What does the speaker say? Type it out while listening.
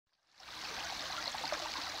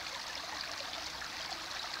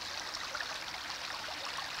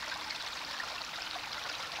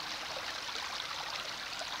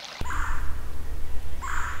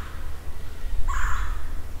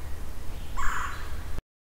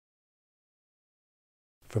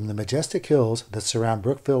From the majestic hills that surround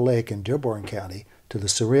Brookville Lake in Dearborn County to the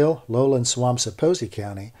surreal lowland swamps of Posey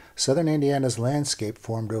County, southern Indiana's landscape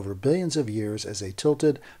formed over billions of years as a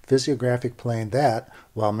tilted physiographic plain that,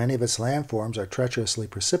 while many of its landforms are treacherously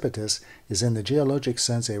precipitous, is in the geologic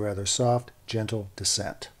sense a rather soft, gentle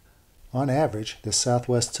descent. On average, this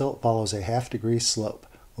southwest tilt follows a half-degree slope.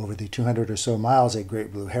 Over the 200 or so miles a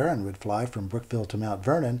great blue heron would fly from Brookville to Mount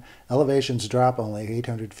Vernon, elevations drop only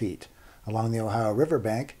 800 feet. Along the Ohio River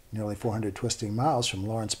bank, nearly 400 twisting miles from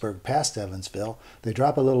Lawrenceburg past Evansville, they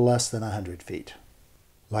drop a little less than 100 feet.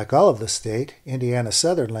 Like all of the state, Indiana's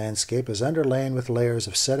southern landscape is underlain with layers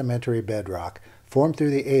of sedimentary bedrock, formed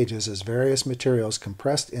through the ages as various materials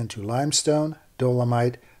compressed into limestone,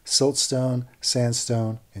 dolomite, siltstone,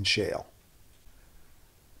 sandstone, and shale.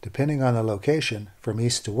 Depending on the location, from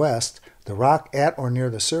east to west, the rock at or near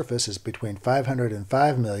the surface is between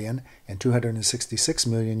 505 million and 266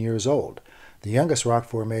 million years old. The youngest rock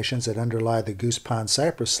formations that underlie the Goose Pond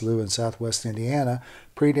Cypress Slough in southwest Indiana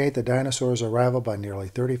predate the dinosaurs' arrival by nearly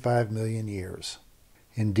 35 million years.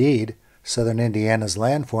 Indeed, southern Indiana's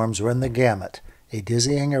landforms run the gamut, a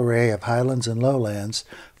dizzying array of highlands and lowlands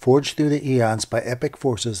forged through the eons by epic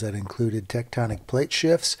forces that included tectonic plate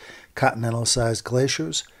shifts, continental-sized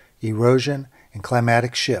glaciers, erosion, and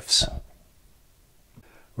climatic shifts.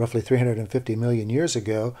 Roughly 350 million years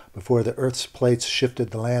ago, before the Earth's plates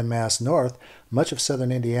shifted the landmass north, much of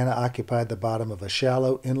southern Indiana occupied the bottom of a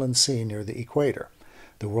shallow inland sea near the equator.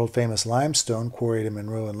 The world-famous limestone quarried in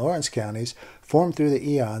Monroe and Lawrence counties formed through the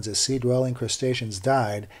eons as sea-dwelling crustaceans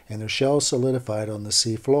died and their shells solidified on the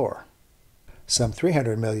sea floor. Some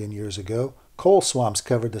 300 million years ago, coal swamps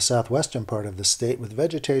covered the southwestern part of the state with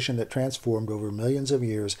vegetation that transformed over millions of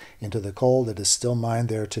years into the coal that is still mined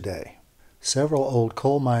there today. Several old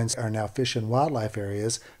coal mines are now fish and wildlife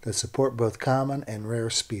areas that support both common and rare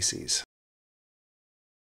species.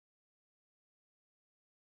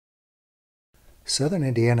 Southern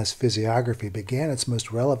Indiana's physiography began its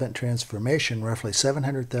most relevant transformation roughly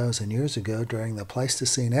 700,000 years ago during the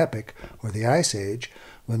Pleistocene epoch, or the Ice Age,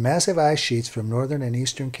 when massive ice sheets from northern and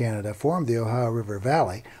eastern Canada formed the Ohio River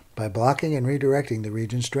Valley by blocking and redirecting the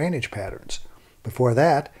region's drainage patterns. Before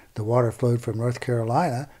that, the water flowed from North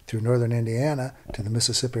Carolina through northern Indiana to the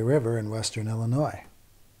Mississippi River in western Illinois.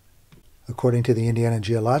 According to the Indiana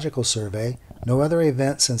Geological Survey, no other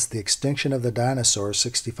event since the extinction of the dinosaurs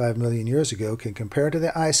 65 million years ago can compare to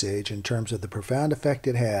the Ice Age in terms of the profound effect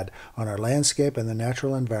it had on our landscape and the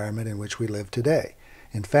natural environment in which we live today.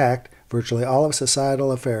 In fact, virtually all of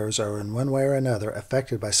societal affairs are in one way or another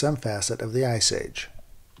affected by some facet of the Ice Age.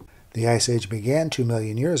 The Ice Age began 2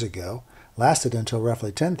 million years ago, lasted until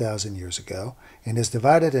roughly 10,000 years ago, and is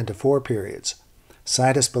divided into 4 periods.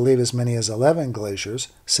 Scientists believe as many as 11 glaciers,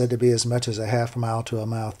 said to be as much as a half mile to a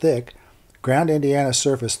mile thick, ground Indiana's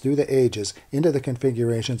surface through the ages into the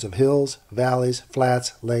configurations of hills, valleys,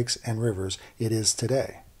 flats, lakes, and rivers it is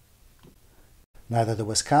today. Neither the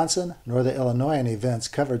Wisconsin nor the Illinoisan events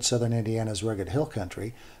covered southern Indiana's rugged hill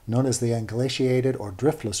country, known as the unglaciated or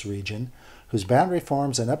driftless region, whose boundary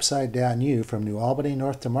forms an upside-down U from New Albany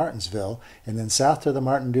north to Martinsville and then south to the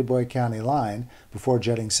Martin-Dubois County line before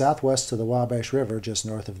jutting southwest to the Wabash River just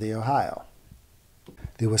north of the Ohio.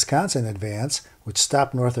 The Wisconsin advance, which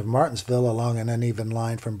stopped north of Martinsville along an uneven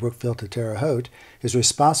line from Brookville to Terre Haute, is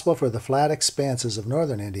responsible for the flat expanses of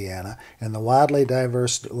northern Indiana and the wildly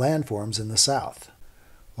diverse landforms in the south.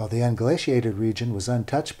 While the unglaciated region was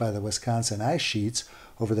untouched by the Wisconsin ice sheets,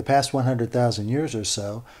 over the past 100,000 years or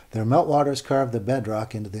so, their meltwaters carved the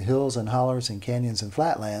bedrock into the hills and hollers and canyons and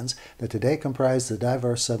flatlands that today comprise the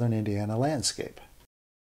diverse southern Indiana landscape.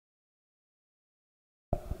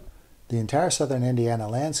 The entire southern Indiana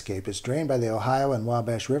landscape is drained by the Ohio and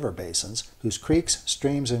Wabash River basins, whose creeks,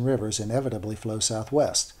 streams, and rivers inevitably flow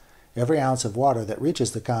southwest. Every ounce of water that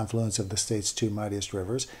reaches the confluence of the state's 2 mightiest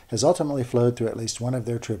rivers has ultimately flowed through at least one of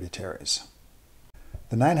their tributaries.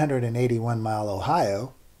 The 981-mile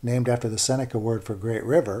Ohio, named after the Seneca word for Great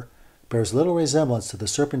River, bears little resemblance to the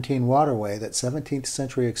serpentine waterway that 17th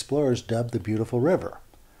century explorers dubbed the Beautiful River.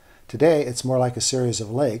 Today, it's more like a series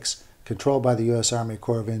of lakes, controlled by the U.S. Army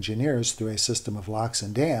Corps of Engineers through a system of locks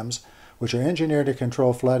and dams, which are engineered to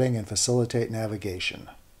control flooding and facilitate navigation.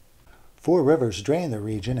 4 rivers drain the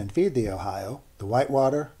region and feed the Ohio: the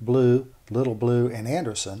Whitewater, Blue, Little Blue, and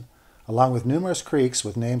Anderson, along with numerous creeks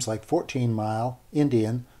with names like 14 Mile,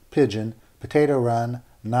 Indian, Pigeon, Potato Run,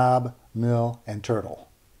 Knob, Mill, and Turtle.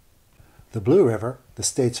 The Blue River, the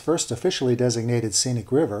state's first officially designated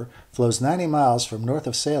scenic river, flows 90 miles from north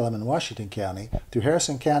of Salem in Washington County through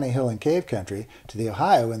Harrison County Hill and Cave Country to the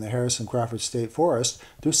Ohio in the Harrison-Crawford State Forest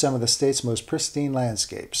through some of the state's most pristine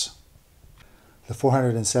landscapes. The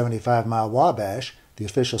 475-mile Wabash, the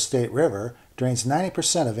official state river, drains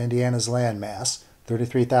 90% of Indiana's landmass,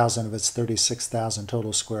 33,000 of its 36,000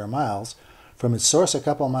 total square miles, from its source a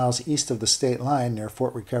couple miles east of the state line near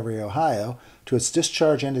Fort Recovery, Ohio, to its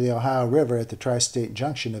discharge into the Ohio River at the tri-state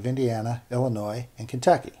junction of Indiana, Illinois, and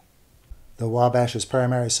Kentucky. The Wabash's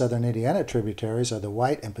primary southern Indiana tributaries are the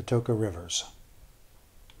White and Patoka Rivers.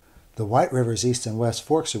 The White River's east and west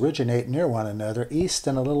forks originate near one another east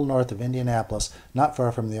and a little north of Indianapolis, not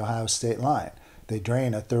far from the Ohio state line. They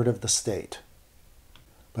drain a third of the state.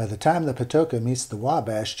 By the time the Patoka meets the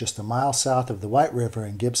Wabash just a mile south of the White River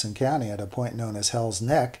in Gibson County at a point known as Hell's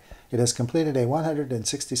Neck, it has completed a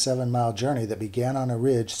 167-mile journey that began on a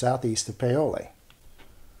ridge southeast of Paoli.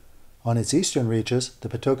 On its eastern reaches, the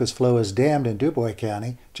Patoka's flow is dammed in Dubois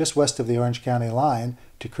County, just west of the Orange County line,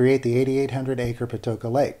 to create the 8,800-acre Patoka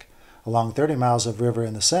Lake. Along 30 miles of river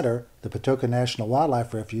in the center, the Patoka National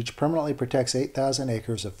Wildlife Refuge permanently protects 8,000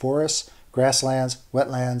 acres of forests, grasslands,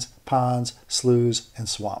 wetlands, ponds, sloughs, and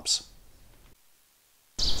swamps.